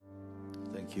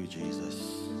Thank you,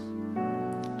 Jesus.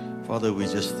 Father, we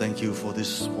just thank you for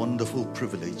this wonderful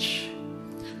privilege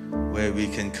where we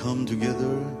can come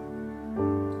together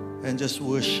and just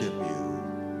worship you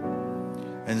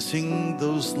and sing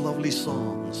those lovely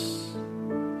songs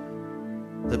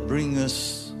that bring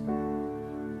us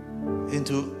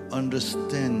into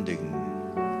understanding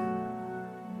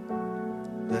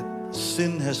that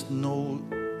sin has no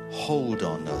hold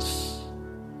on us,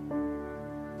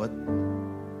 but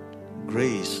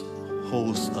grace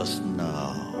holds us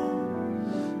now.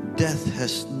 Death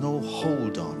has no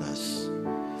hold on us,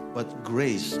 but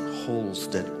grace holds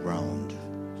that ground.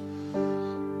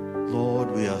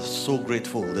 Lord, we are so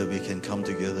grateful that we can come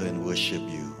together and worship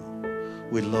you.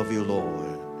 We love you,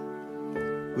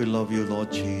 Lord. We love you,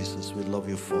 Lord Jesus. We love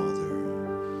you, Father.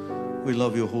 We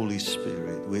love you, Holy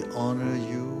Spirit. We honor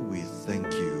you. We thank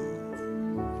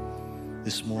you.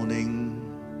 This morning,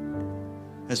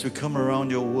 as we come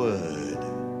around your word,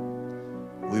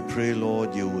 we pray,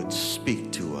 Lord, you would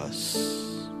speak to us.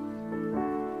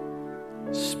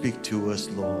 Speak to us,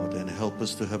 Lord, and help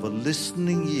us to have a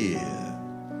listening ear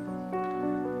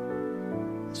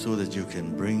so that you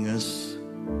can bring us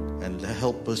and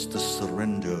help us to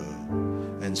surrender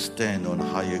and stand on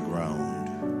higher ground.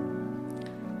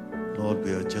 Lord,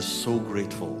 we are just so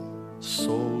grateful,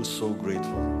 so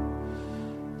grateful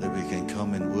that we can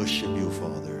come and worship you,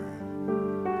 Father.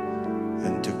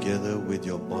 And together with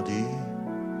your body,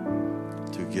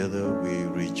 together we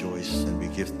rejoice and we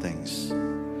give thanks.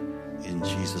 In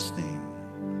Jesus' name,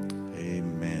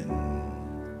 amen.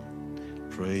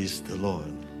 Praise the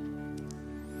Lord.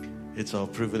 It's our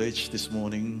privilege this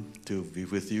morning to be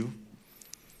with you.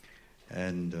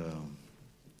 And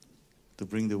to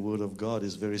bring the Word of God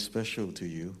is very special to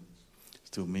you,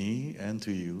 to me and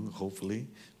to you, hopefully,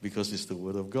 because it's the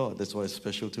Word of God. That's why it's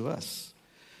special to us.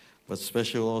 But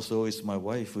special also is my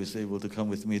wife, who is able to come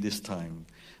with me this time.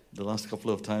 The last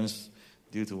couple of times,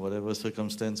 due to whatever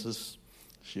circumstances,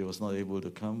 she was not able to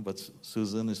come. But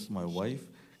Susan is my wife.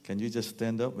 Can you just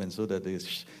stand up and so that they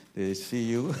see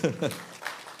you?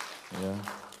 Yeah.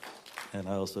 And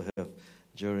I also have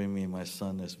Jeremy, my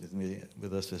son, is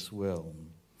with us as well.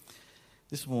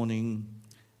 This morning,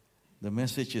 the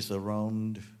message is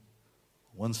around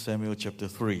 1 Samuel chapter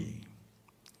 3.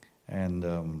 And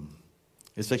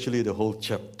it's actually the whole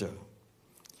chapter.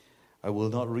 I will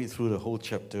not read through the whole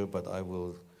chapter, but I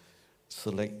will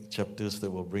select chapters that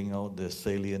will bring out the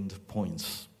salient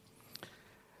points.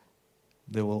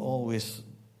 There will always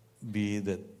be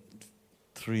that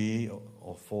 3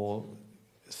 or 4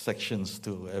 sections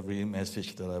to every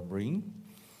message that I bring.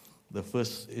 The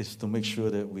first is to make sure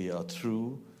that we are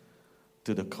true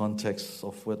to the context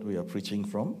of what we are preaching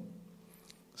from.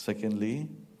 Secondly,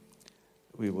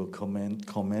 we will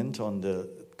comment on the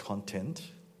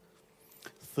content.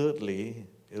 Thirdly,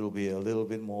 it will be a little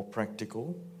bit more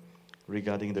practical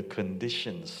regarding the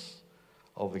conditions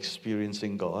of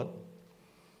experiencing God.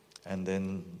 And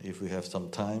then if we have some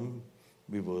time,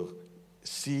 we will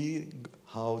see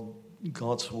how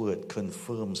God's word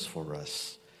confirms for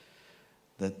us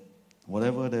that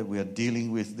whatever that we are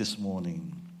dealing with this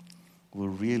morning will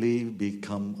really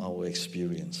become our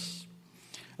experience.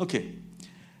 Okay.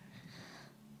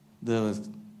 The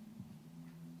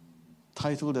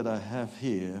title that I have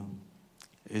here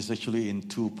is actually in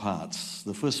 2 parts.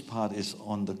 The first part is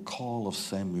on the call of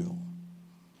Samuel.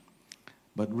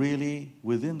 But really,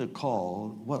 within the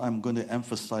call, what I'm going to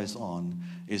emphasize on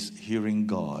is hearing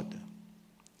God.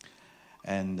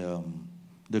 And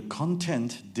the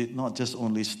content did not just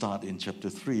only start in chapter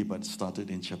 3, but started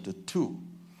in chapter 2.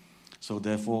 So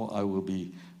therefore, I will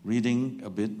be reading a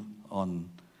bit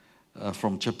on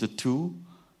from chapter 2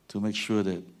 to make sure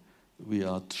that we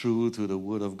are true to the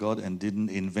Word of God and didn't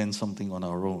invent something on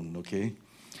our own, okay?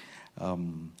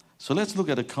 So let's look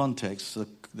at the context.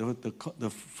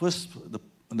 The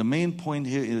main point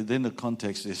here in the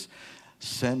context is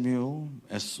Samuel,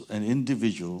 as an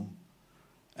individual,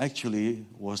 actually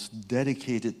was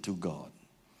dedicated to God.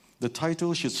 The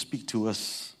title should speak to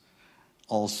us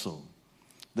also,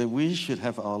 that we should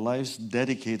have our lives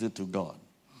dedicated to God,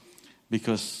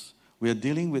 because we are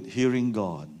dealing with hearing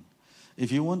God. If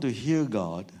you want to hear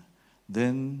God,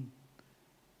 then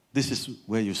this is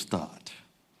where you start.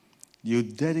 You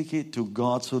dedicate to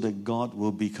God so that God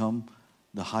will become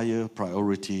the higher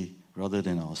priority rather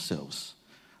than ourselves,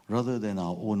 rather than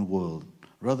our own world,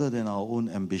 rather than our own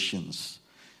ambitions.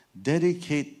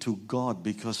 Dedicate to God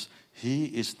because He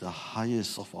is the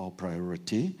highest of our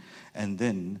priority. And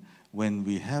then when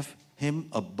we have Him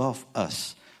above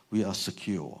us, we are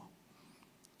secure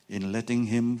in letting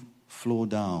Him flow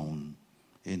down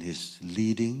in His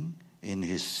leading, in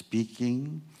His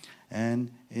speaking,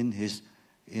 and in his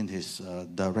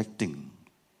directing.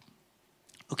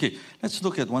 Okay, let's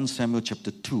look at 1 Samuel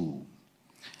chapter 2.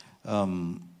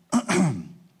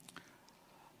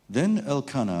 Then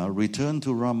Elkanah returned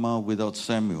to Ramah without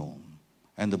Samuel,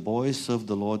 and the boy served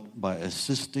the Lord by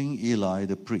assisting Eli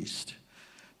the priest.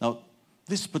 Now,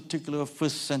 this particular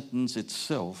first sentence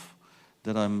itself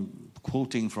that I'm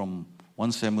quoting from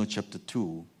 1 Samuel chapter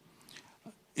 2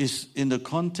 is in the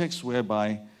context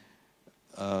whereby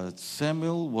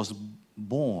Samuel was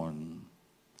born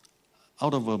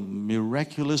out of a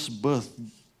miraculous birth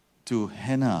to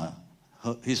Hannah,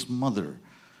 his mother,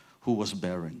 who was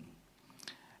barren.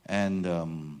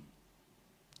 And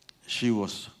she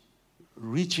was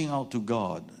reaching out to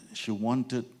God. She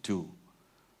wanted to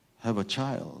have a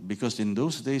child, because in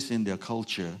those days in their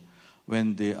culture,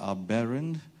 when they are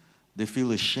barren, they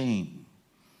feel ashamed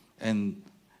and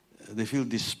they feel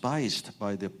despised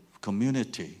by the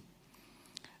community.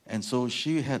 And so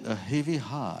she had a heavy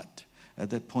heart at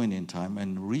that point in time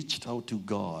and reached out to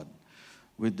God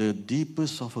with the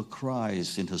deepest of her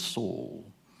cries in her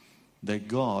soul, that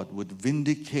God would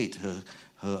vindicate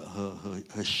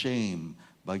her shame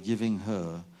by giving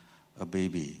her a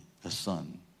baby, a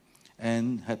son,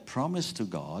 and had promised to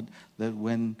God that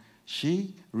when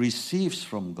she receives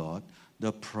from God,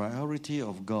 the priority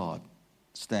of God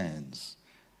stands.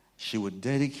 She would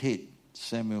dedicate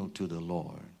Samuel to the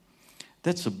Lord.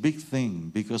 That's a big thing,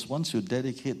 because once you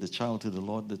dedicate the child to the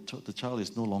Lord, the child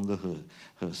is no longer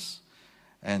hers.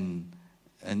 And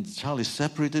the child is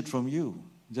separated from you.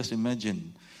 Just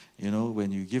imagine,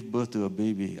 when you give birth to a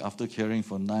baby, after caring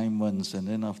for 9 months, and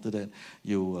then after that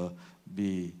you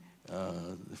be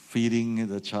feeding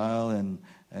the child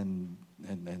and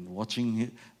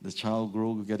watching the child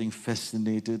grow, getting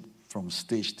fascinated from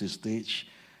stage to stage.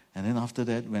 And then after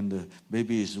that, when the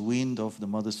baby is weaned off the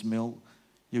mother's milk,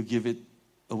 you give it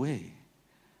away.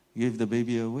 Give the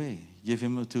baby away. Give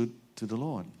him to the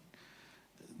Lord.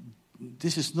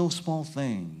 This is no small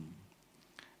thing.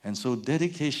 And so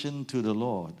dedication to the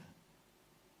Lord,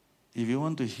 if you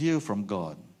want to hear from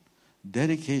God,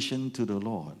 dedication to the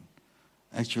Lord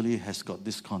actually has got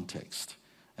this context.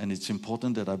 And it's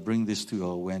important that I bring this to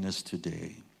your awareness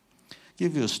today.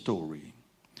 Give you a story.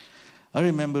 I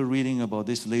remember reading about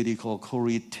this lady called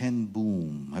Corrie ten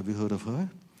Boom. Have you heard of her?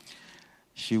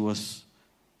 She was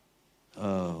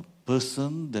a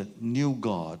person that knew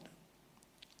God.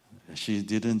 She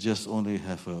didn't just only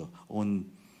have her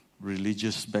own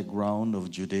religious background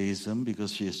of Judaism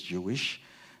because she is Jewish.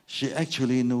 She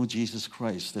actually knew Jesus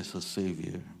Christ as her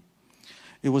Savior.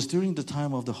 It was during the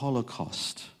time of the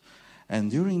Holocaust. And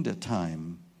during that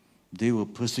time, they were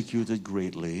persecuted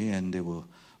greatly, and they were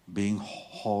being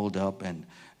hauled up and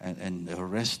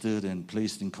arrested and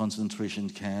placed in concentration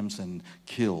camps and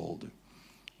killed.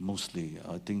 Mostly,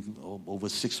 I think over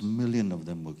 6 million of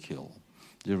them were killed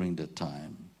during that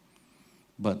time.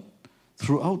 But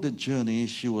throughout the journey,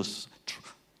 she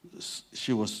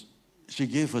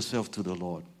gave herself to the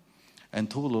Lord and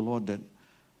told the Lord that,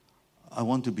 I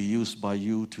want to be used by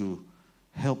you to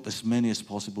help as many as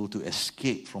possible to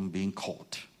escape from being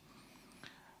caught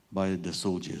by the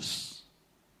soldiers.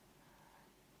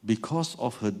 Because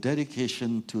of her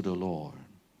dedication to the Lord,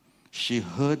 she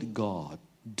heard God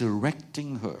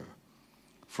directing her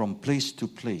from place to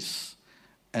place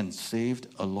and saved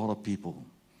a lot of people.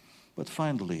 But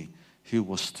finally, he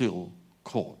was still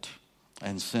caught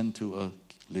and sent to a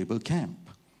labor camp.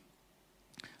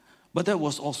 But that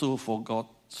was also for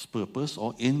God's purpose,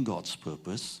 or in God's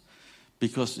purpose,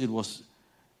 because it was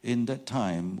in that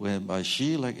time whereby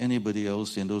she, like anybody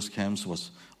else in those camps,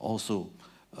 was also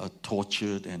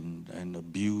tortured and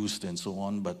abused and so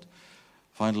on. But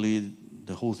finally,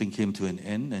 the whole thing came to an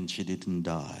end and she didn't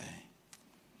die.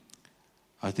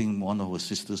 I think one of her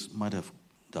sisters might have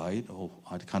died, or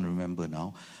I can't remember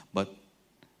now. But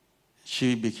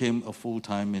she became a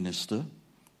full-time minister,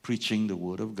 preaching the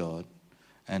Word of God.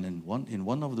 And in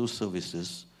one of those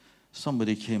services,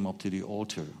 somebody came up to the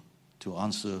altar to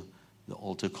answer the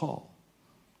altar call.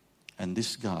 And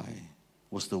this guy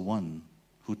was the one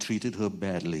who treated her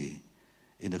badly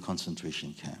in the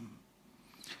concentration camp.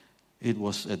 It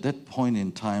was at that point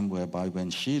in time whereby when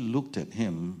she looked at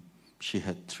him, she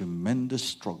had tremendous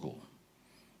struggle.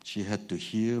 She had to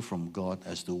hear from God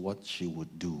as to what she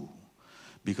would do.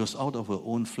 Because out of her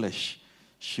own flesh,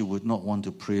 she would not want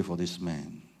to pray for this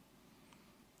man.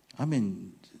 I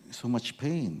mean, so much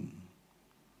pain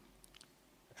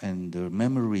and the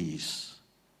memories.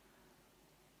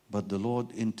 But the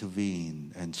Lord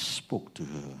intervened and spoke to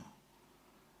her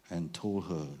and told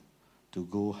her to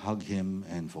go hug him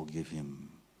and forgive him,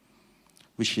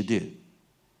 which she did.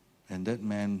 And that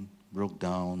man broke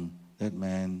down that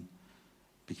man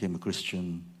became a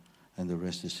Christian, and the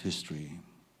rest is history.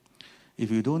 If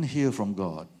you don't hear from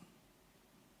God,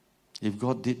 if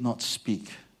God did not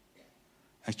speak,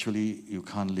 actually you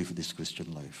can't live this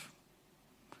Christian life.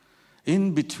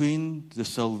 In between the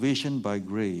salvation by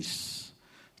grace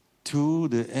to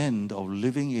the end of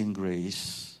living in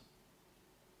grace,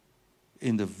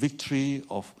 in the victory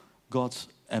of God's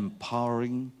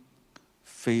empowering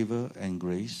favor and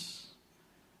grace,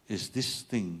 is this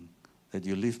thing that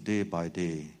you live day by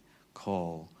day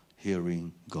called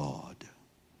hearing God.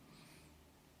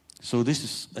 So this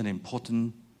is an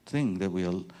important thing that we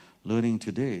are learning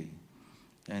today.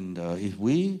 And if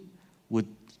we would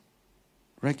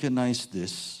recognize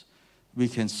this, we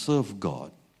can serve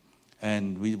God.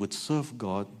 And we would serve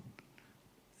God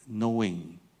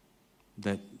knowing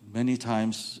that many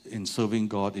times in serving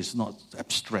God is not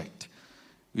abstract.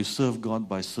 We serve God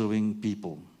by serving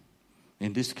people.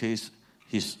 In this case,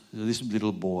 this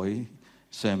little boy,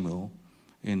 Samuel,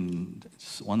 in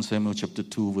 1 Samuel chapter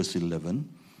 2, verse 11,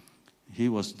 he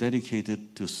was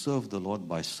dedicated to serve the Lord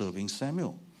by serving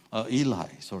Eli.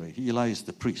 Eli is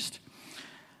the priest.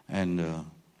 And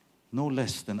no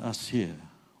less than us here,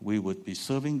 we would be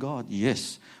serving God,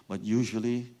 yes, but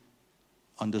usually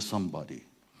under somebody.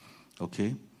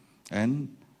 Okay?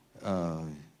 And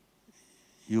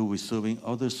you'll be serving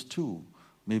others too,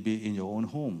 maybe in your own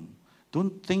home.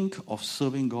 Don't think of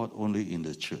serving God only in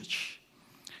the church.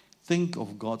 Think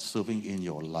of God serving in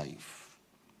your life.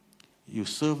 You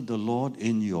serve the Lord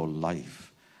in your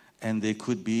life, and they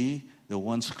could be the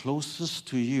ones closest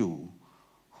to you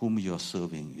whom you are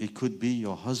serving. It could be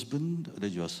your husband that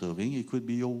you are serving. It could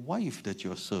be your wife that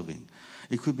you are serving.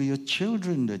 It could be your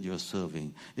children that you are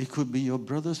serving. It could be your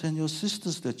brothers and your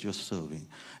sisters that you are serving.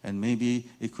 And maybe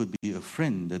it could be a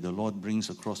friend that the Lord brings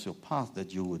across your path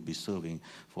that you would be serving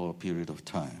for a period of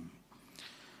time.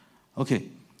 Okay,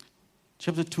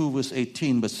 chapter 2, verse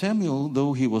 18. But Samuel,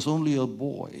 though he was only a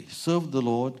boy, served the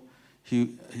Lord,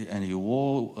 and he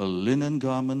wore a linen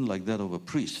garment like that of a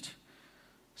priest.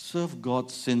 Serve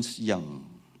God since young.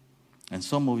 And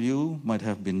some of you might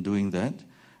have been doing that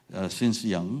since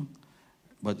young.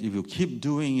 But if you keep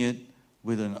doing it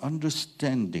with an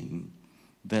understanding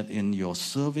that in your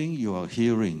serving you are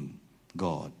hearing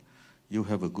God, you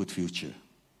have a good future.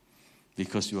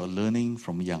 Because you are learning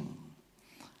from young.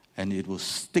 And it will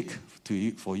stick to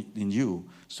you, in you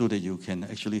so that you can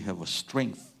actually have a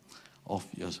strength of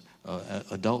your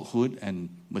adulthood and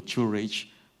mature age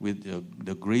with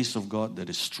the grace of God that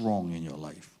is strong in your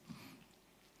life.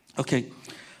 Okay,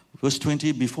 verse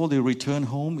 20, before they returned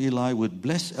home, Eli would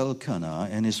bless Elkanah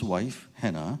and his wife,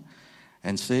 Hannah,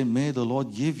 and say, may the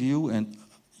Lord give you and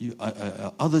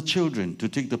other children to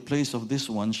take the place of this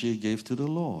one she gave to the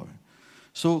Lord.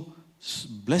 So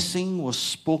blessing was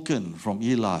spoken from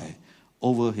Eli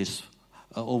over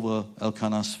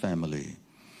Elkanah's family.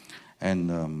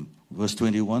 And verse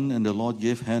 21, and the Lord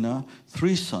gave Hannah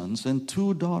 3 sons and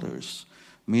 2 daughters.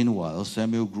 Meanwhile,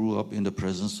 Samuel grew up in the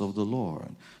presence of the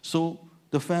Lord. So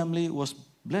the family was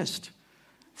blessed.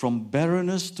 From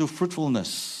barrenness to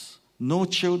fruitfulness. No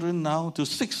children now to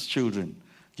 6 children.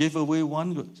 Gave away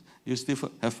 1, you still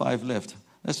have 5 left.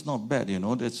 That's not bad,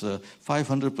 That's a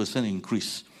 500%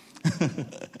 increase.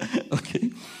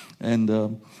 Okay?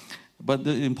 And but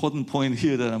the important point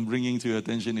here that I'm bringing to your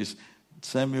attention is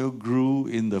Samuel grew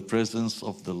in the presence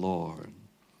of the Lord.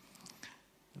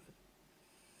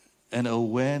 An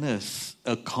awareness,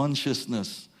 a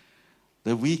consciousness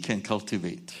that we can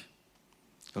cultivate.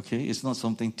 Okay? It's not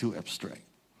something too abstract.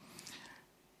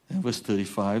 And verse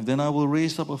 35, then I will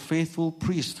raise up a faithful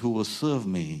priest who will serve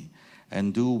me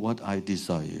and do what I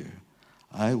desire.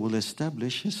 I will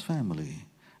establish his family,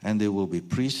 and they will be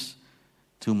priests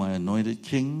to my anointed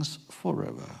kings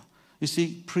forever. You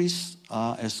see, priests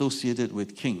are associated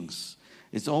with kings.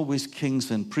 It's always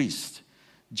kings and priests.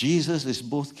 Jesus is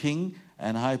both king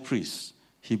and high priest.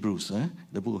 Hebrews,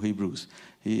 the book of Hebrews.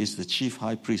 He is the chief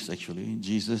high priest, actually.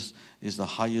 Jesus is the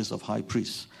highest of high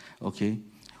priests. Okay?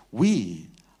 We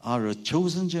are a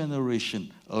chosen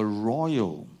generation, a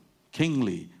royal,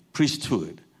 kingly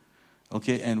priesthood.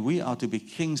 Okay? And we are to be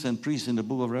kings and priests in the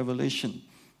book of Revelation.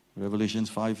 Revelation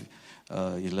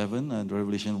 5:11 and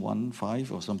Revelation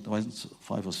 1:5 or sometimes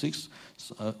 5 or 6.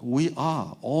 We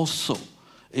are also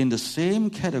in the same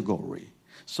category.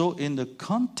 So in the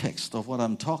context of what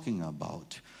I'm talking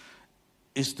about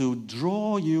is to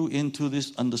draw you into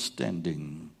this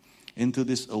understanding, into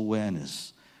this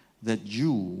awareness that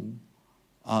you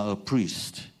are a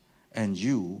priest and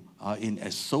you are in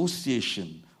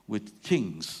association with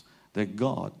kings that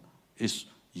God is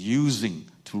using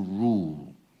to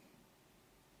rule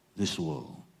this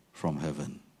world from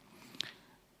heaven.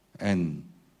 And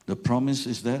the promise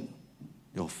is that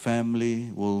your family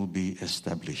will be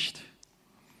established.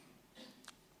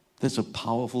 That's a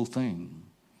powerful thing.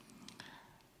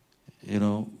 You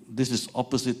know, this is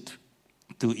opposite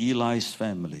to Eli's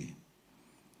family.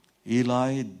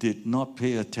 Eli did not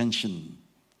pay attention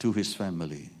to his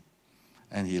family,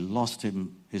 and he lost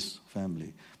his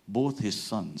family. Both his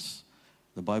sons,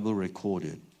 the Bible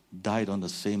recorded, died on the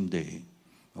same day.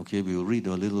 Okay, we'll read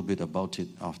a little bit about it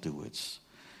afterwards.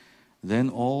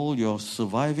 Then all your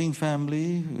surviving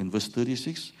family, in verse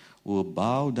 36, will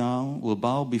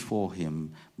bow before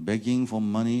him, begging for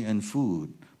money and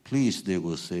food. Please, they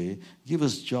will say, give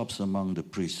us jobs among the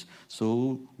priests,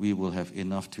 so we will have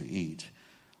enough to eat.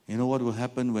 You know what will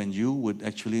happen when you would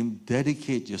actually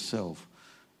dedicate yourself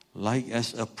like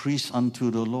as a priest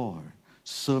unto the Lord,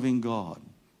 serving God,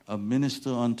 a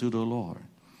minister unto the Lord.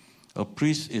 A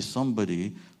priest is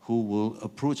somebody who will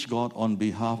approach God on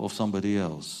behalf of somebody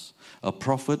else. A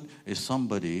prophet is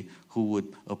somebody who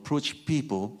would approach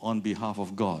people on behalf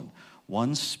of God.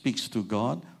 One speaks to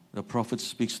God, the prophet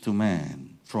speaks to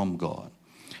man from God.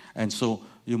 And so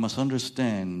you must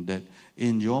understand that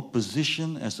in your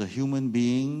position as a human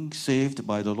being saved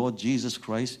by the Lord Jesus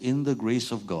Christ in the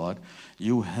grace of God,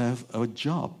 you have a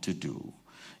job to do.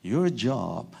 Your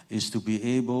job is to be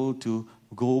able to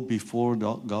go before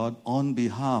God on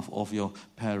behalf of your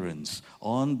parents,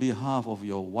 on behalf of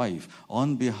your wife,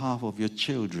 on behalf of your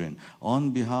children,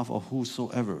 on behalf of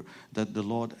whosoever that the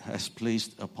Lord has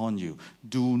placed upon you.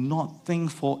 Do not think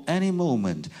for any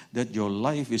moment that your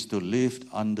life is to live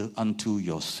unto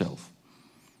yourself.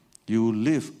 You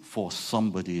live for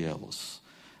somebody else.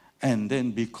 And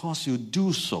then because you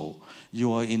do so,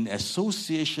 you are in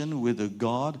association with a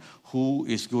God who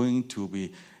is going to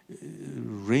be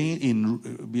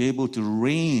able to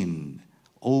reign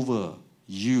over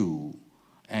you,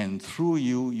 and through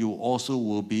you, you also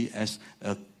will be as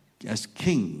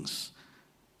kings,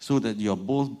 so that you are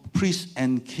both priest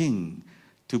and king,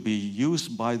 to be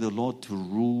used by the Lord to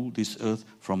rule this earth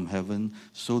from heaven.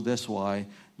 So that's why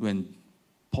when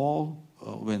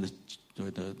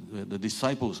the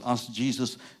disciples asked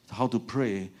Jesus how to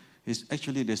pray,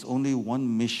 there's only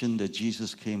one mission that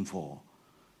Jesus came for.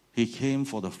 He came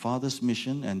for the Father's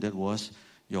mission, and that was,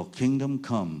 your kingdom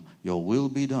come, your will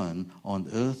be done on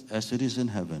earth as it is in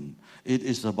heaven. It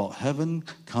is about heaven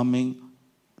coming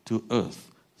to earth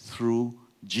through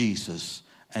Jesus.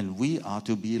 And we are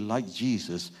to be like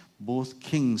Jesus, both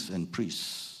kings and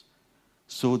priests,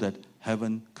 so that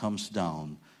heaven comes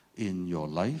down in your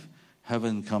life,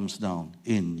 heaven comes down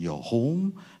in your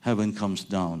home, heaven comes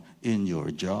down in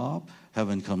your job,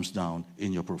 heaven comes down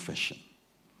in your profession.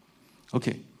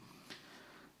 Okay.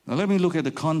 Now let me look at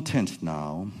the content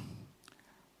now.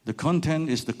 The content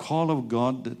is the call of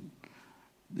God.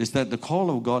 The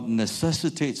call of God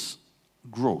necessitates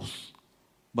growth.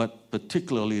 But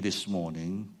particularly this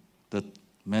morning, the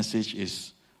message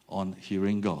is on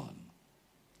hearing God.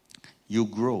 You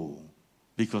grow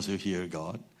because you hear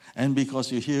God. And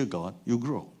because you hear God, you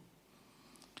grow.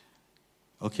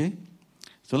 Okay?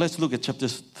 So let's look at chapter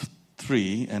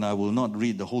 3, and I will not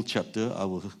read the whole chapter. I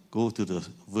will go to the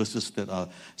verses that are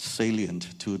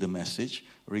salient to the message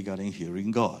regarding hearing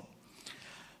God.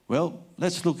 Well,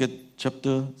 let's look at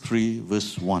chapter 3,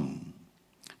 verse 1.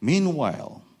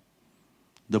 Meanwhile,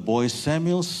 the boy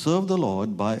Samuel served the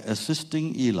Lord by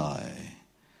assisting Eli.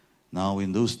 Now,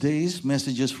 in those days,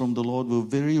 messages from the Lord were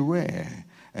very rare,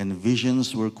 and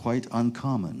visions were quite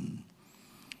uncommon.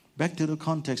 Back to the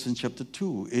context in chapter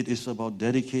 2, it is about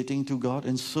dedicating to God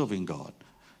and serving God.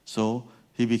 So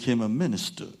he became a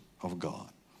minister of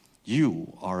God.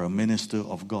 You are a minister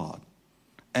of God.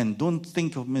 And don't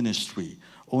think of ministry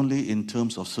only in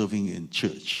terms of serving in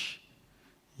church.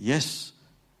 Yes,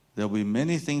 there will be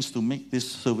many things to make this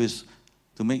service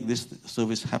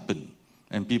happen,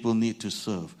 and people need to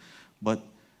serve. But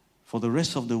for the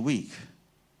rest of the week,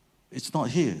 it's not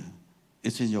here.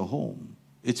 It's in your home.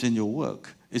 It's in your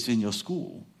work. It's in your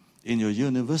school, in your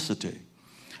university.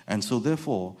 And so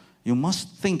therefore, you must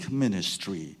think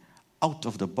ministry out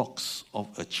of the box of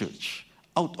a church,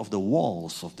 out of the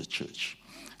walls of the church.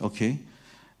 Okay?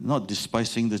 Not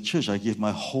despising the church. I give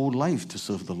my whole life to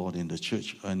serve the Lord in the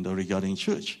church and regarding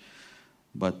church.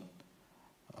 But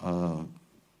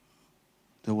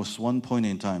there was one point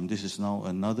in time, this is now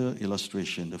another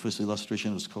illustration. The first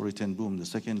illustration was Corrie ten Boom. The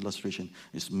second illustration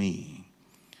is me.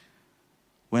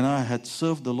 When I had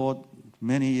served the Lord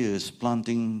many years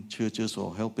planting churches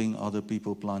or helping other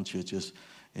people plant churches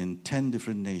in 10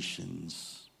 different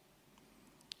nations,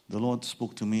 the Lord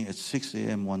spoke to me at 6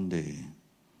 a.m. one day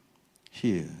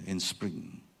here in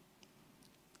Spring.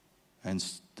 And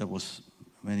that was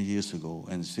many years ago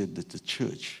and said that the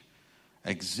church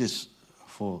exists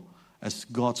as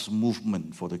God's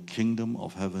movement for the kingdom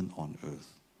of heaven on earth.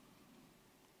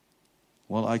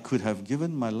 Well, I could have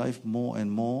given my life more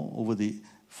and more over the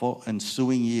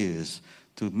ensuing years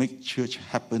to make church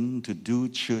happen, to do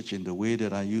church in the way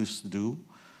that I used to do,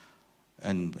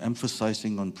 and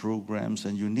emphasizing on programs,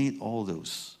 and you need all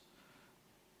those.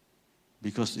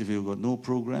 Because if you've got no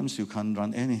programs, you can't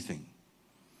run anything.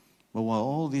 But while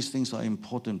all these things are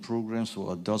important, programs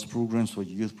for adults, programs for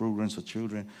youth, programs for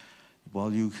children,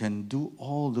 while you can do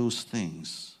all those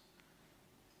things,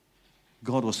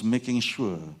 God was making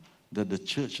sure that the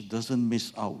church doesn't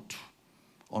miss out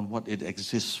on what it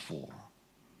exists for,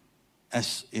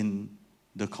 as in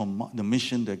the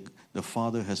mission that the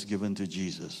Father has given to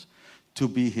Jesus, to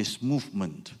be his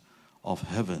movement of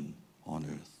heaven on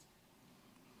earth.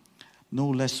 No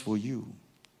less for you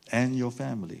and your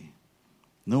family.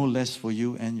 No less for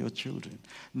you and your children.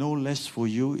 No less for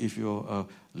you if you're a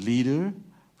leader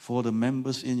for the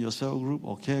members in your cell group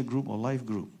or care group or life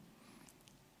group.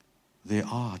 They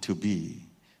are to be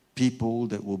people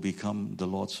that will become the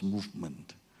Lord's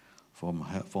movement from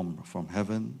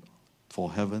heaven,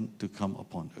 for heaven to come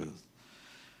upon earth.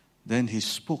 Then he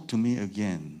spoke to me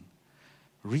again.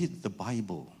 Read the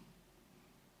Bible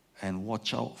and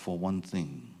watch out for one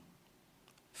thing: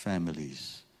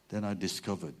 families. Then I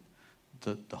discovered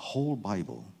that the whole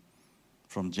Bible,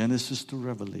 from Genesis to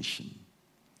Revelation,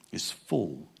 is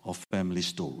full of family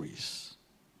stories.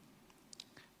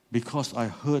 Because I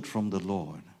heard from the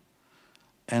Lord,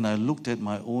 and I looked at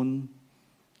my own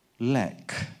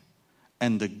lack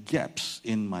and the gaps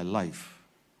in my life,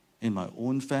 in my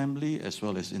own family as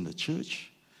well as in the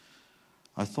church,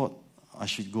 I thought I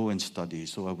should go and study.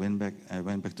 So I went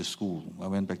back to school. I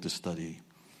went back to study.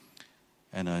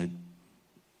 And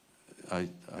I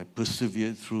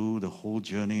persevered through the whole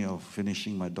journey of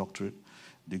finishing my doctorate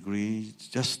degree,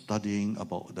 just studying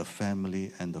about the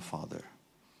family and the father.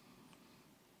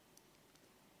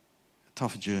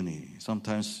 Tough journey.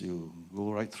 Sometimes you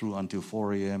go right through until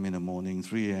 4 a.m. in the morning,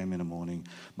 3 a.m. in the morning.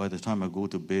 By the time I go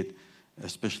to bed,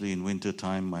 especially in winter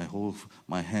time,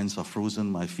 my hands are frozen,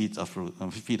 my feet are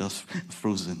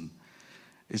frozen.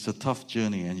 It's a tough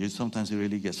journey, and sometimes you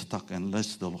really get stuck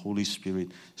unless the Holy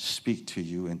Spirit speak to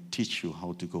you and teach you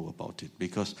how to go about it.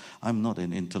 Because I'm not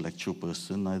an intellectual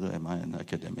person, neither am I an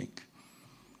academic.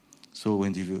 So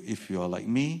if you are like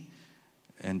me,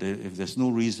 and if there's no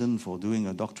reason for doing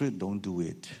a doctorate, don't do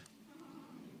it.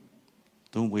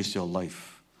 Don't waste your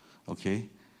life, okay?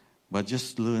 But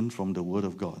just learn from the Word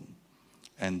of God,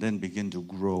 and then begin to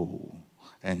grow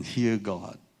and hear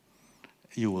God.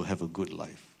 You will have a good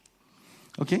life.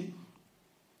 Okay?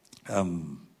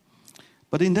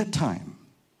 But in that time,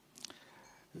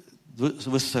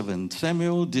 verse 7,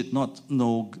 Samuel did not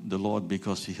know the Lord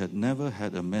because he had never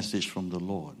had a message from the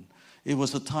Lord. It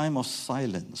was a time of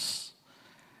silence.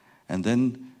 And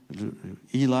then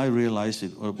Eli realized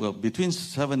it. Well, between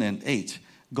 7 and 8,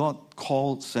 God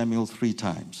called Samuel 3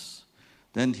 times.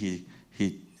 Then he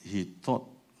thought,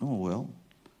 oh, well.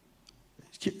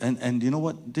 And you know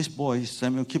what? This boy,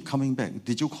 Samuel, kept coming back.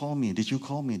 Did you call me? Did you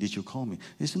call me? Did you call me?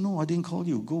 He said, no, I didn't call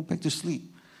you. Go back to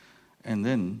sleep. And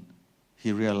then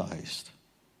he realized,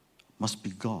 must be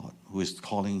God who is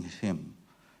calling him.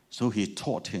 So he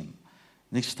taught him.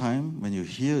 Next time, when you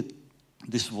hear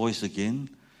this voice again,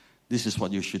 this is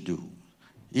what you should do.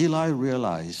 Eli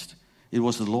realized it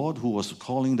was the Lord who was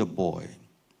calling the boy.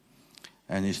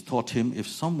 And he taught him, if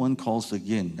someone calls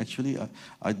again, actually,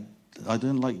 I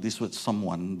don't like this word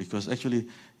someone, because actually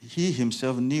he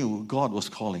himself knew God was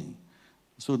calling.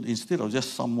 So instead of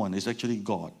just someone, it's actually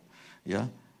God. Yeah?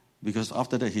 Because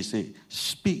after that he said,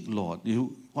 speak, Lord.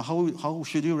 How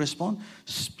should you respond?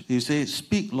 You say,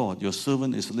 speak, Lord, your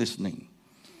servant is listening.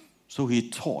 So he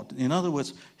taught. In other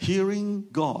words, hearing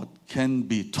God can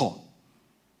be taught.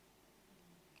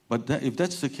 But if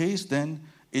that's the case, then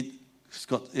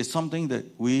it's something that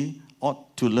we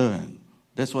ought to learn.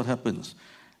 That's what happens.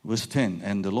 Verse 10,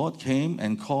 and the Lord came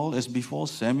and called as before,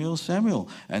 Samuel, Samuel.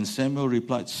 And Samuel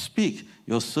replied, speak,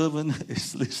 your servant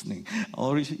is listening.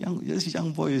 This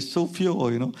young boy is so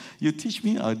pure, You teach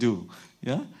me, I do.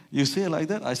 Yeah? You say like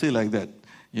that, I say like that.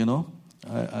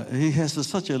 He has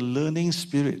such a learning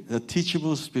spirit, a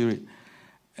teachable spirit.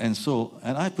 And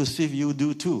I perceive you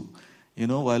do too. When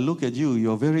I look at you,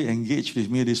 you're very engaged with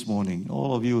me this morning.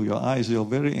 All of you, your eyes, you're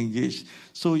very engaged.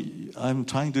 So I'm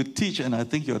trying to teach, and I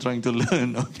think you're trying to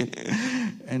learn, okay?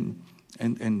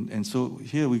 And so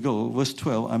here we go, verse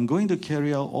 12. I'm going to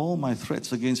carry out all my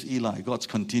threats against Eli. God's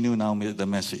continue now with the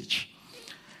message.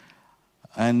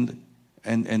 And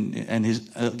and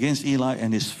against Eli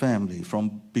and his family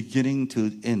from beginning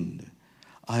to end.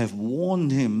 I have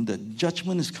warned him that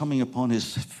judgment is coming upon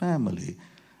his family.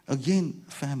 Again,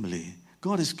 family.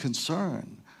 God is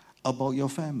concerned about your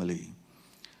family.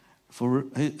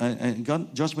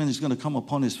 Judgment is going to come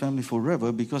upon his family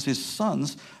forever because his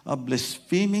sons are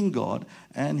blaspheming God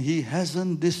and he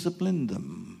hasn't disciplined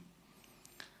them.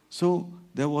 So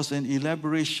there was an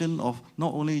elaboration of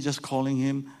not only just calling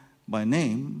him by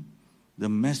name, the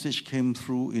message came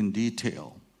through in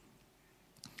detail.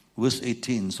 Verse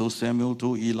 18, so Samuel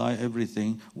told Eli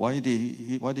everything. Why did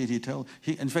he tell?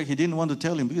 In fact, he didn't want to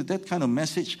tell him because that kind of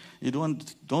message you don't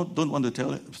want to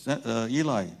tell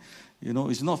Eli. You know,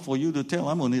 it's not for you to tell.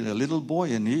 I'm only a little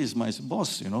boy and he is my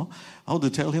boss, you know. How to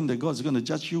tell him that God's going to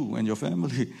judge you and your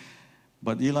family.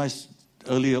 But Eli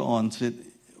earlier on said,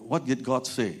 what did God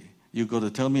say? You've got to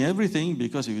tell me everything,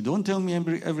 because if you don't tell me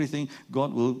everything,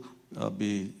 God will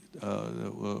be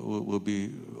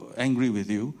angry with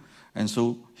you. And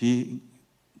so he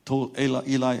told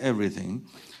Eli everything,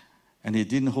 and he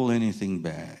didn't hold anything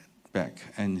back.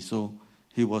 And so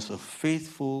he was a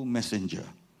faithful messenger.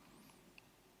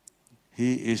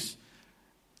 He is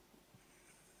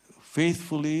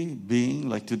faithfully being,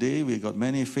 like today, we got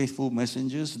many faithful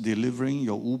messengers delivering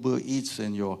your Uber Eats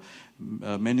and your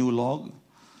menu log,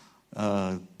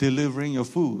 delivering your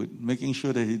food, making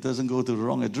sure that it doesn't go to the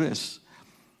wrong address.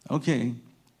 Okay,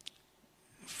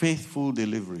 faithful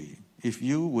delivery. If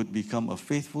you would become a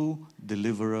faithful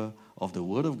deliverer of the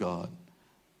Word of God,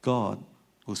 God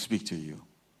will speak to you.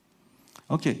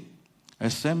 Okay,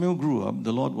 as Samuel grew up,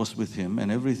 the Lord was with him,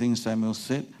 and everything Samuel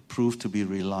said proved to be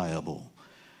reliable.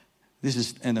 This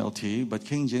is NLT, but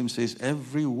King James says,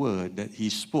 every word that he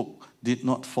spoke did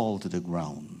not fall to the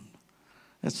ground.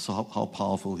 That's how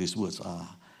powerful his words are.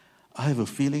 I have a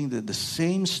feeling that the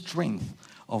same strength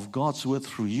of God's word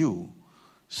through you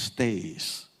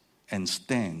stays and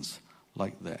stands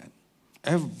like that.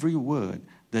 Every word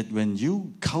that when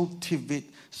you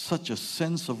cultivate such a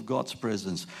sense of God's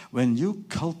presence, when you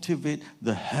cultivate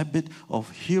the habit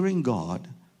of hearing God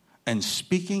and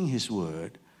speaking his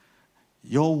word,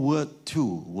 your word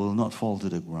too will not fall to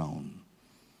the ground.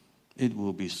 It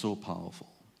will be so powerful.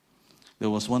 There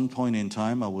was one point in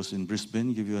time, I was in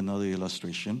Brisbane, give you another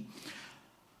illustration.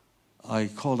 I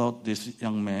called out this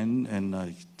young man and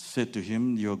I said to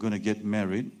him, you're going to get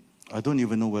married. I don't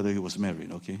even know whether he was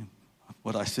married, okay?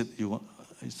 But I said,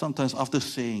 sometimes after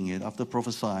saying it, after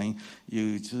prophesying,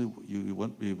 you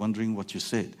won't be wondering what you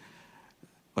said.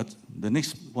 But the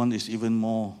next one is even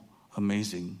more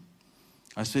amazing.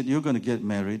 I said, you're going to get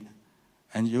married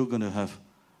and you're going to have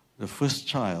the first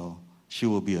child. She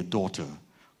will be a daughter.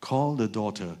 Call the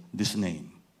daughter this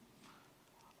name.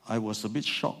 I was a bit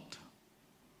shocked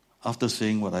after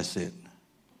saying what I said.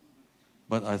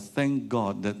 But I thank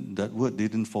God that that word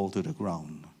didn't fall to the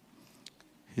ground.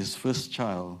 His first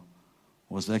child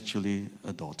was actually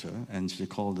a daughter, and she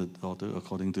called the daughter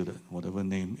according to the whatever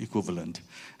name equivalent.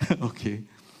 Okay.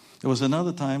 There was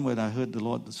another time when I heard the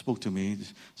Lord spoke to me.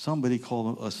 Somebody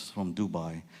called us from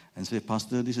Dubai and said,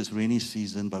 Pastor, this is rainy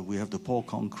season, but we have to pour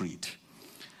concrete.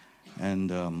 And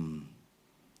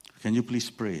can you please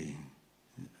pray?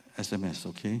 SMS,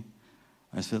 okay?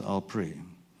 I said, I'll pray.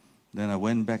 Then I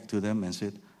went back to them and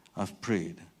said, I've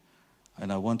prayed.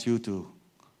 And I want you to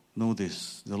know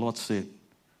this. The Lord said,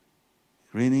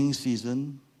 raining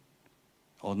season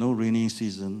or no rainy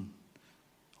season,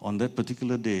 on that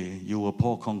particular day, you will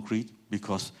pour concrete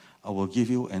because I will give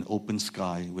you an open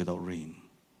sky without rain.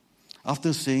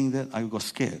 After saying that, I got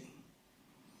scared.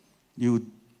 You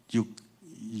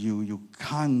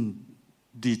can't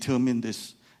determine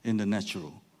this in the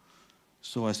natural.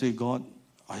 So I say, God,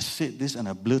 I said this and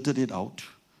I blurted it out,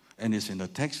 and it's in the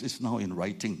text, it's now in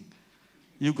writing.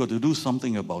 You've got to do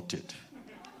something about it.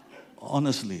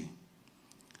 Honestly.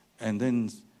 And then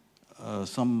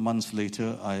some months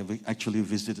later, I actually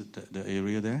visited the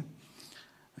area there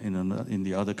in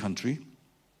the other country.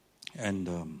 And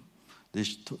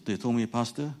they told me,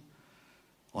 Pastor,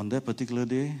 on that particular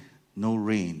day, no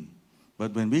rain.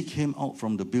 But when we came out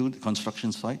from the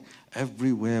construction site,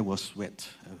 everywhere was wet.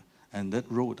 And that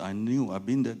road, I knew, I've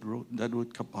been that road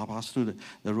I passed through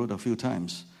the road a few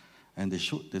times. And they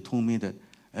told me that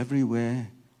everywhere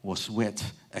was wet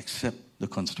except the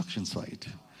construction site.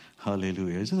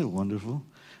 Hallelujah. Isn't it wonderful?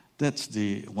 That's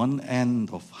the one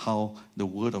end of how the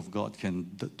Word of God can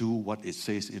do what it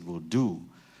says it will do.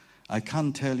 I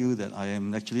can't tell you that I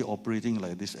am actually operating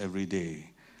like this every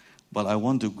day. But I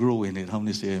want to grow in it. How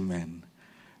many say amen?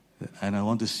 And I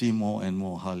want to see more and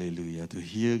more, hallelujah, to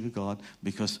hear God,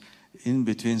 because in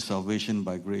between salvation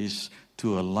by grace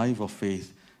to a life of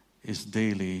faith is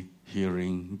daily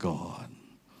hearing God.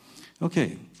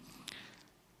 Okay.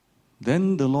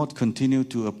 Then the Lord continued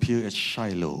to appear at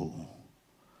Shiloh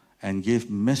and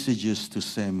gave messages to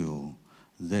Samuel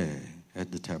there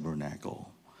at the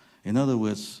tabernacle. In other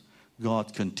words,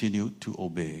 God continued to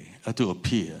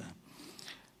appear.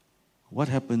 What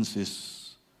happens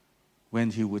is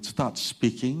when he would start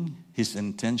speaking, his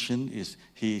intention is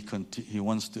he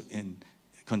wants to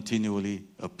continually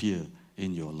appear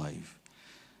in your life.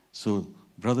 So,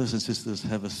 brothers and sisters,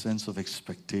 have a sense of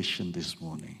expectation this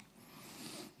morning.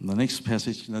 The next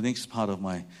passage, the next part of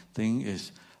my thing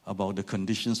is about the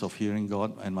conditions of hearing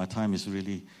God, and my time is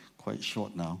really quite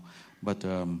short now. But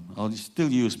I'll still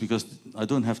use, because I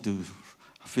don't have to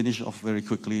finish off very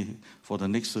quickly for the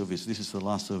next service. This is the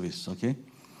last service, okay?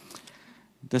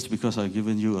 That's because I've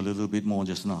given you a little bit more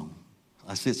just now.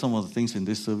 I said some of the things in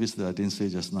this service that I didn't say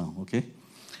just now, okay?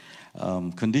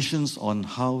 Conditions on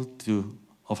how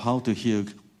to hear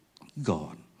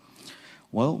God.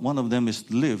 Well, one of them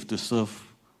is live to serve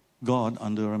God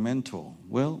under a mentor.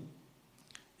 Well,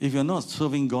 if you're not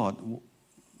serving God,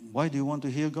 why do you want to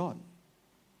hear God?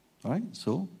 All right?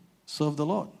 So, serve the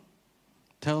Lord.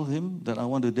 Tell him that I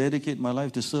want to dedicate my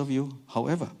life to serve you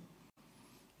however.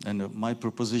 And my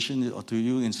proposition to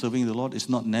you in serving the Lord is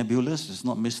not nebulous, it's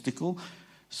not mystical.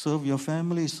 Serve your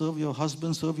family, serve your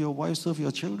husband, serve your wife, serve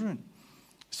your children.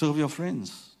 Serve your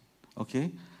friends. Okay?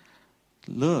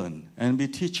 Learn and be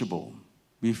teachable.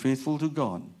 Be faithful to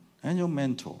God and your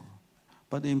mentor.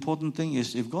 But the important thing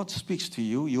is, if God speaks to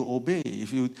you, you obey.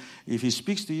 If he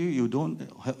speaks to you, you don't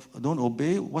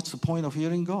obey, what's the point of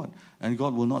hearing God? And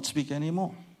God will not speak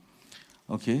anymore.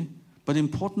 Okay? But the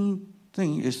important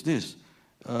thing is this.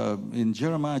 In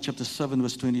Jeremiah chapter 7,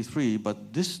 verse 23,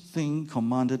 but this thing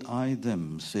commanded I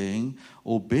them, saying,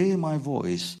 obey my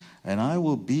voice, and I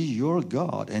will be your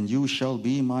God, and you shall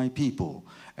be my people.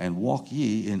 And walk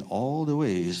ye in all the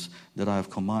ways that I have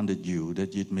commanded you,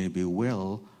 that it may be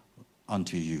well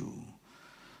unto you.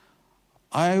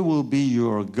 I will be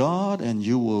your God and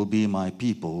you will be my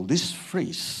people. This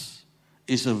phrase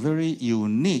is a very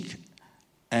unique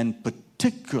and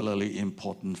particularly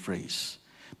important phrase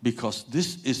because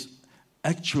this is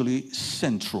actually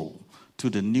central to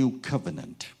the new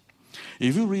covenant.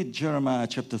 If you read Jeremiah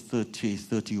chapter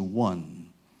 31,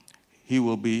 he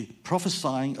will be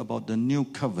prophesying about the new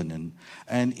covenant.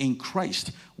 And in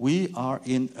Christ, we are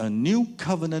in a new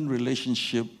covenant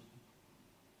relationship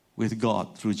with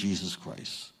God through Jesus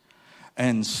Christ.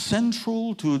 And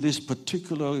central to this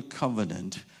particular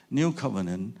covenant, new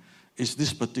covenant, is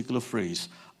this particular phrase,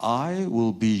 I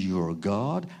will be your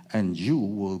God and you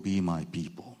will be my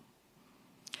people.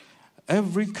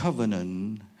 Every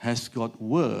covenant has got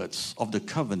words of the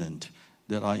covenant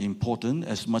that are important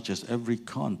as much as every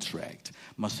contract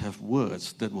must have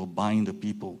words that will bind the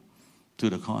people to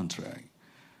the contract.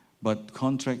 But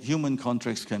human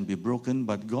contracts can be broken,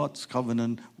 but God's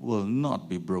covenant will not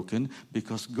be broken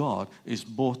because God is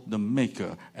both the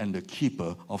maker and the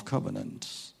keeper of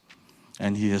covenants.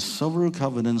 And he has several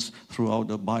covenants throughout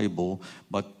the Bible,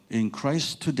 but in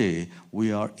Christ today,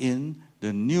 we are in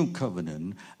the new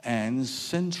covenant, and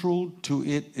central to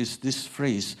it is this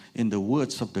phrase in the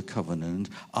words of the covenant,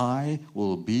 I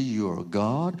will be your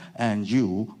God and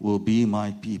you will be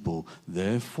my people.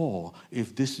 Therefore,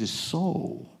 if this is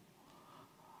so,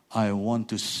 I want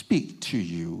to speak to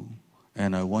you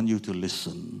and I want you to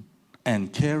listen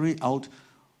and carry out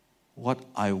what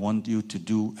I want you to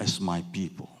do as my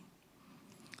people.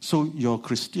 So your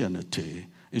Christianity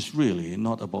is really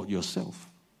not about yourself.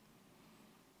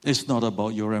 It's not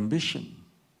about your ambition.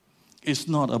 It's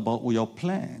not about your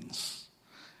plans.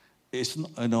 It's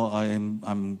not,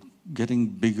 I'm getting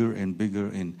bigger and bigger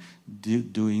in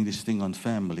doing this thing on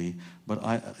family. But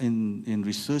in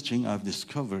researching, I've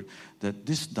discovered that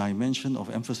this dimension of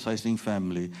emphasizing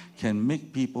family can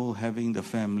make people having the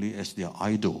family as their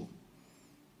idol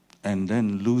and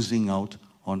then losing out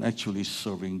on actually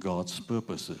serving God's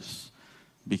purposes.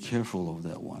 Be careful of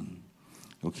that one,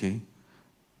 okay?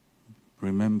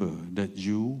 Remember that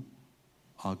you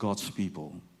are God's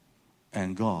people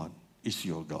and God is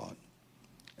your God.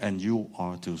 And you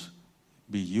are to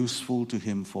be useful to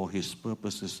him for his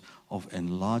purposes of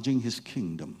enlarging his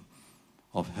kingdom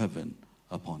of heaven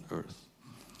upon earth.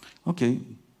 Okay,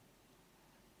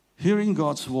 hearing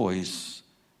God's voice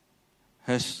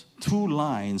has two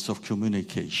lines of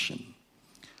communication.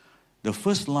 The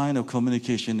first line of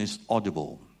communication is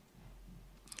audible.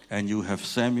 And you have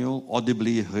Samuel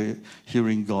audibly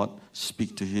hearing God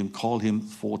speak to him, call him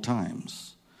 4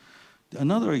 times.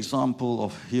 Another example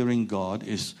of hearing God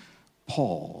is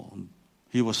Paul.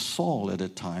 He was Saul at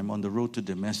that time on the road to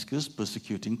Damascus,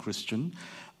 persecuting Christians.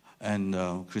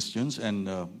 and Christians,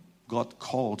 and God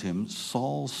called him,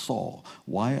 Saul, Saul,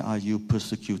 why are you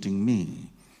persecuting me?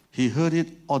 He heard it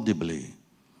audibly.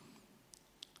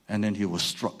 And then he was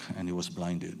struck and he was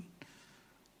blinded.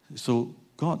 So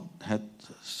God had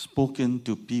spoken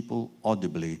to people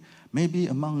audibly. Maybe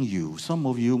among you, some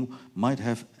of you might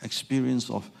have experience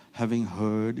of having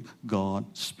heard God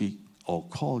speak or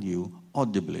call you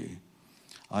audibly.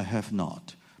 I have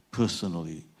not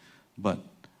personally, but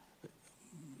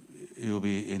it will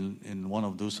be in one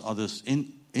of those others,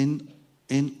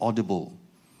 inaudible.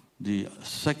 The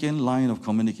second line of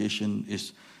communication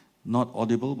is not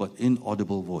audible, but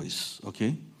inaudible voice,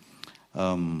 okay?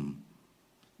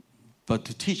 But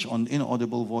to teach on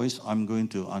inaudible voice, I'm going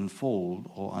to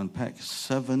unfold or unpack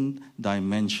 7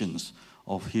 dimensions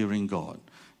of hearing God.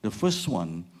 The first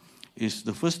one is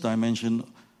the first dimension.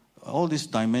 All these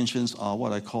dimensions are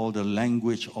what I call the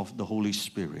language of the Holy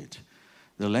Spirit.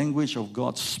 The language of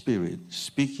God's Spirit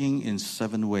speaking in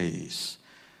 7 ways.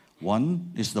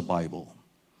 One is the Bible.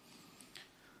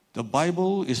 The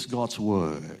Bible is God's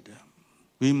Word.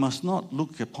 We must not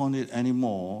look upon it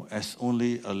anymore as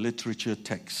only a literature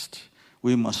text.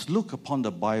 We must look upon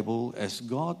the Bible as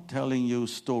God telling you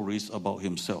stories about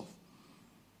Himself,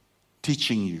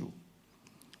 teaching you.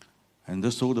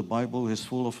 And so the Bible is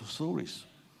full of stories.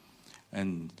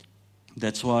 And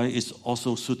that's why it's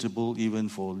also suitable even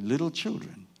for little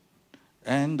children.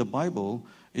 And the Bible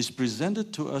is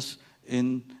presented to us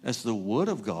as the Word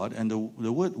of God, and the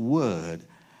word word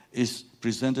is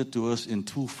presented to us in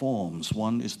 2 forms.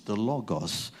 One is the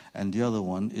Logos, and the other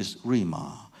one is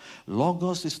Rhema.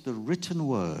 Logos is the written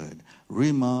word.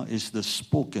 Rhema is the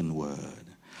spoken word.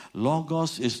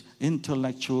 Logos is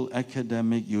intellectual,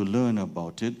 academic, you learn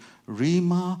about it.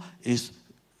 Rhema is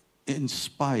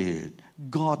inspired,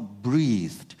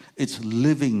 God-breathed. It's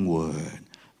living word,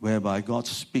 whereby God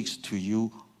speaks to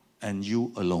you and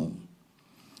you alone.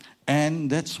 And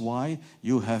that's why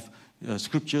you have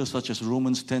scriptures such as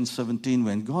Romans 10:17.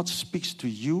 When God speaks to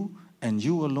you and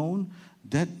you alone,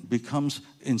 that becomes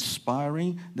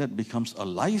inspiring, that becomes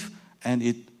alive, and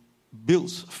it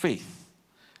builds faith.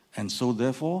 And so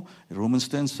therefore, in Romans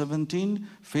 10:17,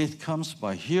 faith comes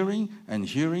by hearing, and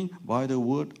hearing by the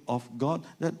word of God.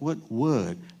 That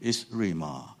word is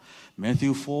Rhema.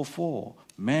 Matthew 4:4,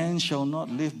 man shall not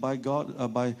live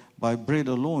by bread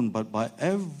alone, but by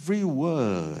every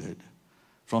word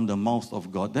from the mouth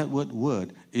of God. That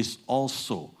word is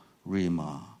also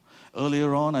Rhema.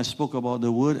 Earlier on, I spoke about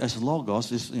the word as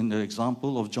Logos. Is in the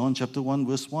example of John chapter 1,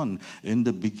 verse 1. In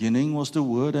the beginning was the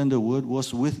Word, and the Word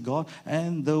was with God,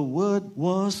 and the Word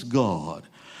was God.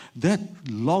 That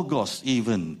Logos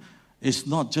even is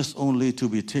not just only to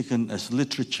be taken as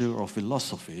literature or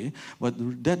philosophy, but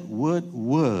that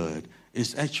word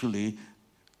is actually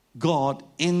God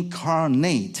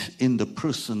incarnate in the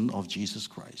person of Jesus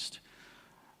Christ.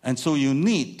 And so you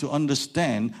need to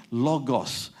understand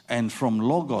Logos, and from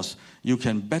Logos, you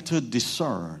can better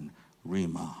discern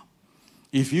Rhema.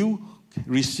 If you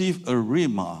receive a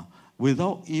Rhema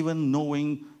without even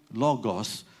knowing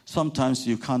Logos, sometimes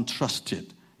you can't trust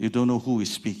it. You don't know who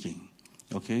is speaking.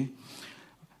 Okay?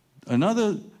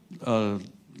 Another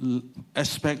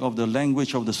aspect of the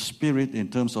language of the Spirit in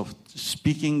terms of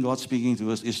speaking, God speaking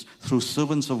to us, is through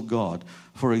servants of God.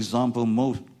 For example,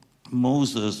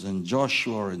 Moses and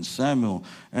Joshua and Samuel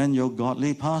and your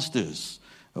godly pastors.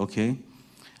 Okay,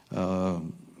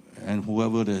 and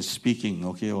whoever is speaking,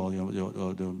 okay,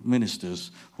 or the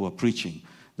ministers who are preaching.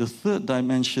 The third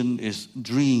dimension is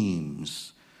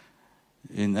dreams.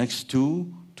 In Acts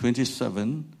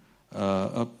 2:27,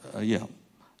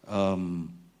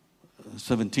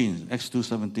 17, Acts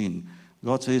 2:17,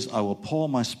 God says, I will pour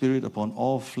my spirit upon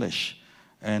all flesh,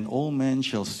 and all men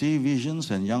shall see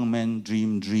visions, and young men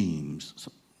dream dreams. So,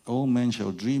 old men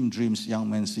shall dream dreams, young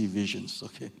men see visions.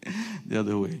 Okay, the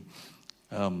other way.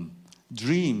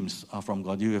 Dreams are from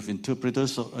God. You have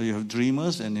interpreters, you have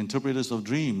dreamers and interpreters of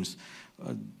dreams.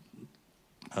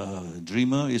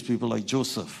 Dreamer is people like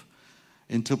Joseph.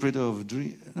 Interpreter of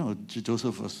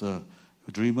Joseph was a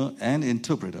dreamer and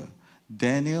interpreter.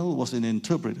 Daniel was an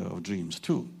interpreter of dreams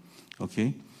too.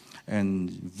 Okay, and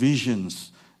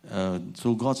visions.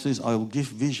 So God says, I will give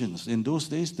visions. In those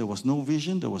days, there was no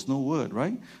vision, there was no word,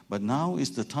 right? But now is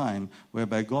the time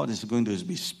whereby God is going to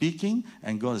be speaking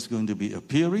and God is going to be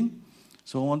appearing.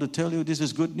 So I want to tell you, this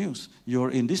is good news.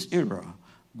 You're in this era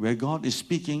where God is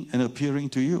speaking and appearing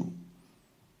to you.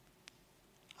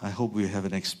 I hope we have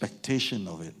an expectation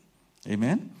of it.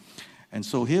 Amen? And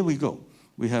so here we go.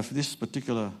 We have this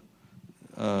particular,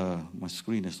 my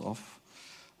screen is off,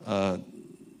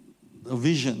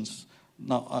 visions.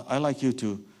 Now, I like you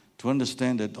to to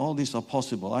understand that all these are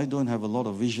possible. I don't have a lot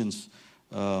of visions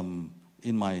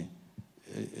in my.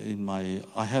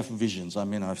 I have visions. I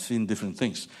mean, I've seen different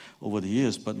things over the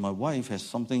years, but my wife has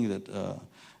something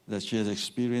that she has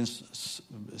experienced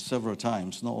several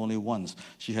times, not only once.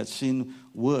 She had seen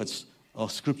words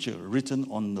of scripture written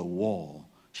on the wall.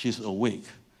 She's awake.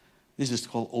 This is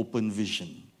called open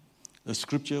vision. The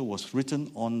scripture was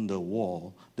written on the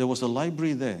wall. There was a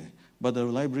library there, but the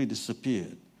library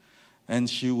disappeared. And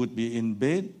she would be in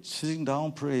bed, sitting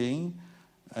down, praying,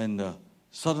 and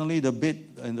suddenly the bed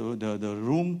and the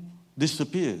room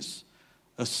disappears.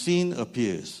 A scene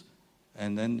appears.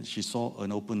 And then she saw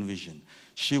an open vision.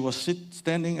 She was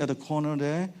standing at the corner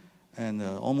there, and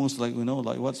almost like,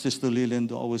 like what Sister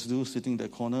Lillian always do, sitting in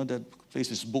that corner. That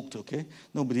place is booked, okay?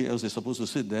 Nobody else is supposed to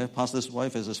sit there. Pastor's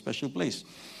wife has a special place,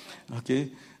 okay?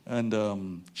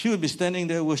 And she would be standing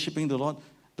there worshiping the Lord.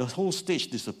 The whole stage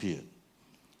disappeared.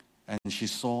 And she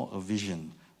saw a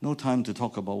vision. No time to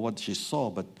talk about what she saw,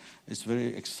 but it's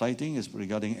very exciting. It's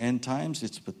regarding end times.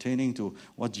 It's pertaining to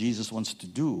what Jesus wants to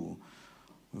do.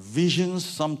 Visions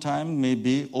sometimes may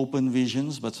be open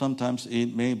visions, but sometimes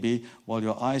it may be while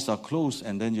your eyes are closed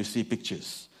and then you see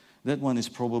pictures. That one is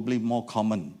probably more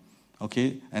common,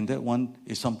 okay? And that one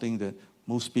is something that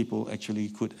most people actually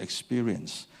could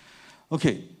experience.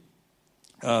 Okay,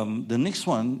 the next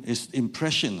one is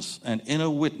impressions and inner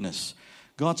witness.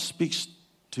 God speaks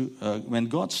to, when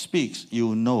God speaks,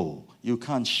 you know. You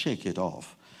can't shake it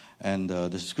off. And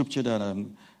the scripture that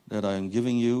I'm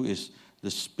giving you is the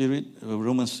Spirit,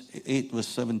 Romans 8, verse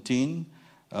 17.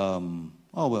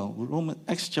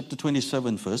 Acts chapter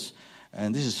 27 first.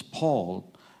 And this is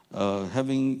Paul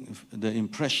having the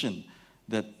impression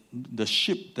that the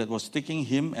ship that was taking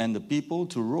him and the people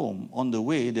to Rome, on the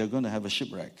way, they're going to have a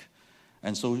shipwreck.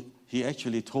 And so he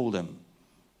actually told them,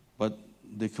 but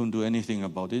they couldn't do anything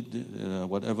about it,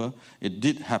 whatever. It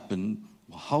did happen.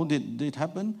 How did it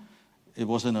happen? It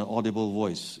wasn't an audible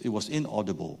voice. It was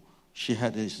inaudible. She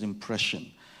had this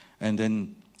impression. And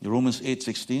then Romans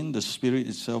 8:16, the Spirit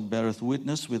itself beareth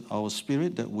witness with our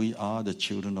spirit that we are the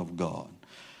children of God.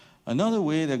 Another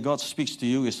way that God speaks to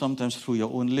you is sometimes through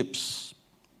your own lips.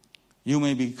 You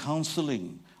may be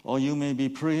counseling, or you may be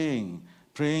praying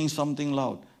something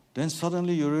loud. Then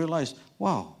suddenly you realize,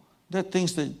 wow, that thing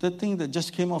that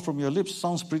just came out from your lips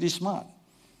sounds pretty smart,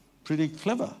 pretty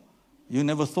clever. You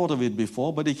never thought of it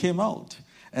before, but it came out.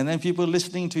 And then people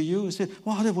listening to you say,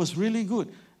 wow, that was really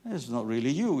good. It's not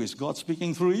really you. It's God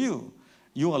speaking through you.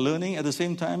 You are learning at the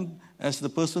same time as the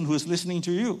person who is listening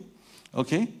to you.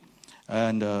 Okay?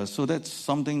 And so that's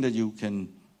something that you can,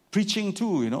 preaching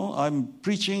too, I'm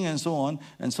preaching and so on.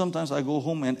 And sometimes I go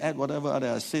home and add whatever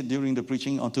I said during the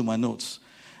preaching onto my notes.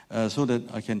 So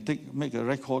that I can make a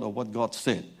record of what God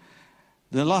said.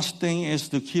 The last thing is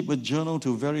to keep a journal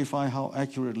to verify how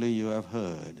accurately you have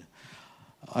heard.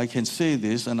 I can say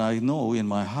this, and I know in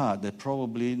my heart that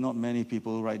probably not many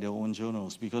people write their own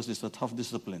journals because it's a tough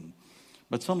discipline.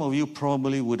 But some of you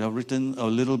probably would have written a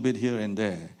little bit here and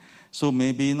there. So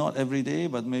maybe not every day,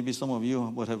 but maybe some of you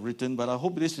would have written. But I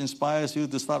hope this inspires you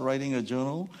to start writing a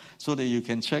journal so that you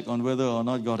can check on whether or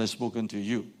not God has spoken to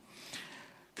you.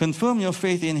 Confirm your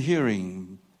faith in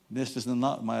hearing. This is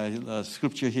not my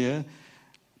scripture here.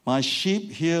 My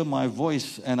sheep hear my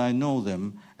voice, and I know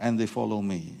them, and they follow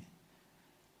me.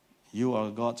 You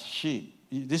are God's sheep.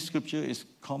 This scripture is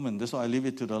common. That's why I leave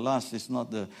it to the last. It's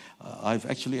not I've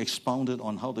actually expounded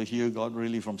on how to hear God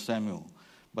really from Samuel.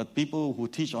 But people who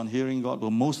teach on hearing God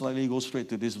will most likely go straight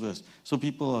to this verse. So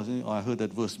people are saying, I heard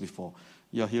that verse before.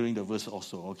 You're hearing the verse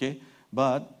also, okay?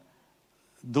 But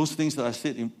those things that I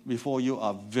said before you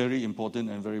are very important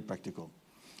and very practical.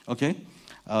 Okay?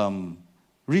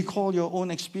 Recall your own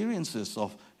experiences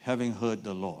of having heard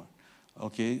the Lord.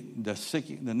 Okay?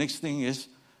 The next thing is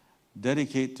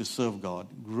dedicate to serve God.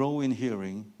 Grow in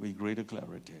hearing with greater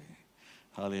clarity.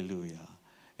 Hallelujah.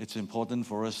 It's important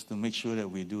for us to make sure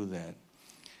that we do that.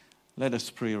 Let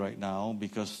us pray right now,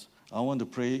 because I want to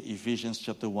pray Ephesians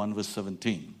chapter 1 verse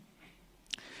 17.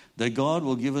 That God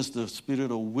will give us the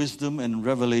spirit of wisdom and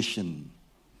revelation,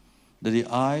 that the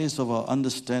eyes of our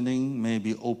understanding may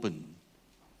be open.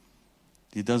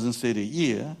 It doesn't say the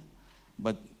ear,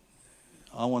 but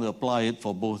I want to apply it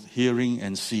for both hearing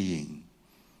and seeing.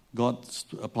 God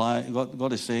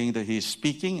is saying that He is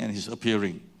speaking and He's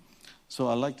appearing. So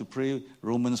I'd like to pray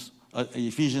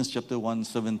Ephesians chapter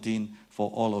 1:17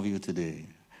 for all of you today.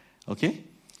 Okay?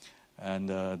 And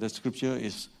that scripture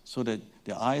is so that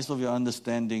the eyes of your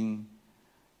understanding,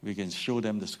 we can show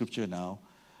them the scripture now,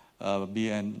 be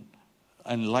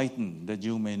enlightened, that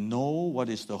you may know what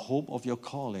is the hope of your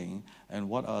calling and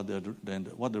what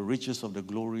the riches of the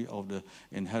glory of the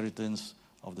inheritance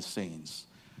of the saints.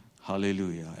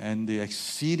 Hallelujah. And the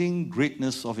exceeding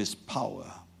greatness of his power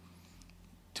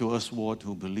to us, Lord,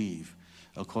 who believe,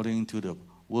 according to the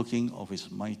working of his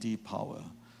mighty power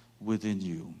within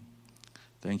you.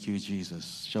 Thank you,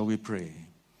 Jesus. Shall we pray?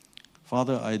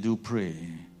 Father, I do pray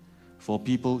for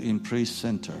people in Praise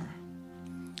Center,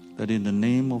 that in the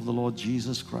name of the Lord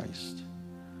Jesus Christ,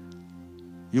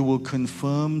 you will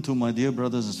confirm to my dear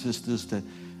brothers and sisters that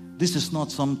this is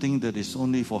not something that is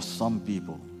only for some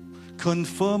people.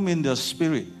 Confirm in their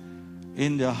spirit,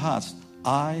 in their hearts,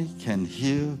 I can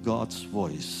hear God's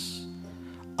voice.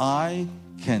 I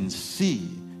can see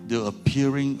the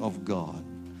appearing of God.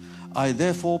 I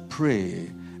therefore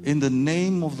pray in the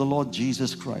name of the Lord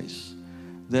Jesus Christ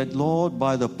that, Lord,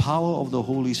 by the power of the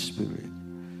Holy Spirit,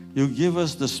 you give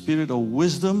us the spirit of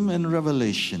wisdom and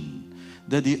revelation,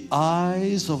 that the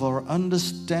eyes of our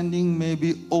understanding may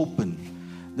be open,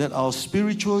 that our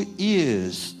spiritual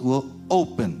ears will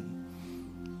open,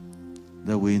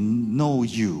 that we know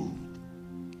you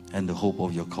and the hope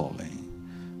of your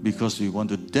calling, because we want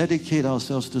to dedicate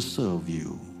ourselves to serve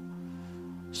you,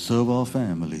 serve our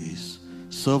families,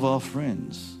 serve our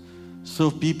friends,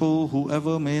 serve people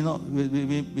whoever we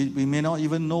may not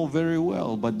even know very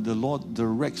well, but the Lord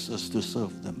directs us to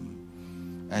serve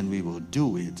them, and we will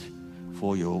do it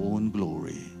for your own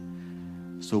glory.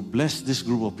 So bless this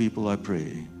group of people, I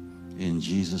pray, in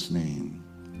Jesus' name.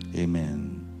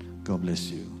 Amen. God bless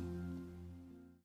you.